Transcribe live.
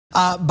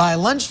By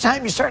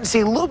lunchtime, you're starting to see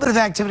a little bit of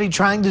activity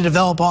trying to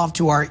develop off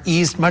to our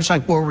east, much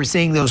like where we're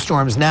seeing those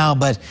storms now.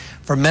 But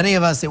for many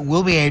of us, it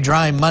will be a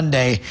dry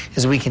Monday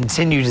as we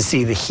continue to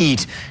see the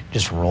heat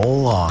just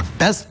roll along.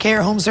 Best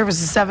Care Home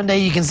Services 7-day,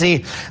 you can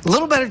see a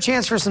little better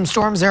chance for some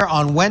storms there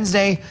on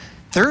Wednesday.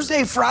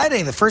 Thursday,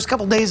 Friday, the first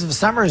couple days of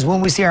summer is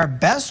when we see our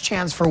best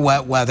chance for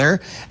wet weather.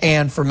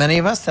 And for many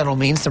of us, that'll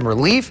mean some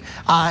relief.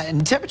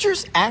 And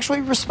temperatures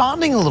actually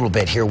responding a little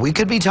bit here. We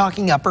could be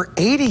talking upper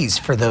 80s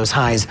for those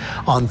highs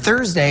on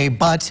Thursday,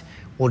 but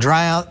we'll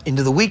dry out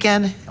into the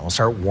weekend and we'll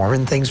start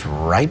warming things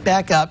right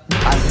back up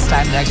by this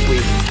time next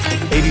week.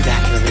 Maybe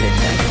back in the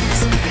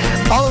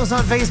mid-90s. Follow us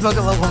on Facebook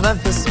at Local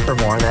Memphis for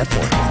more on that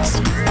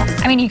forecast.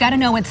 I mean, you got to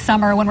know it's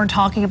summer when we're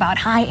talking about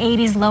high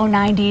 80s, low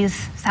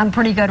 90s. Sound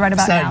pretty good right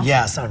about now.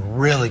 Yeah, sound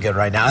really good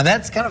right now. And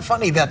that's kind of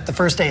funny that the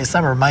first day of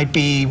summer might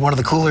be one of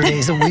the cooler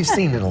days that we've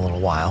seen in a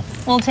little while.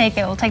 We'll take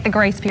it. We'll take the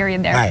grace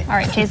period there. Right. All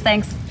right, Chase,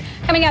 thanks.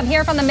 Coming up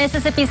here from the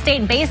Mississippi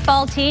State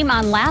baseball team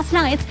on last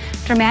night's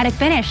dramatic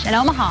finish in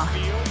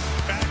Omaha.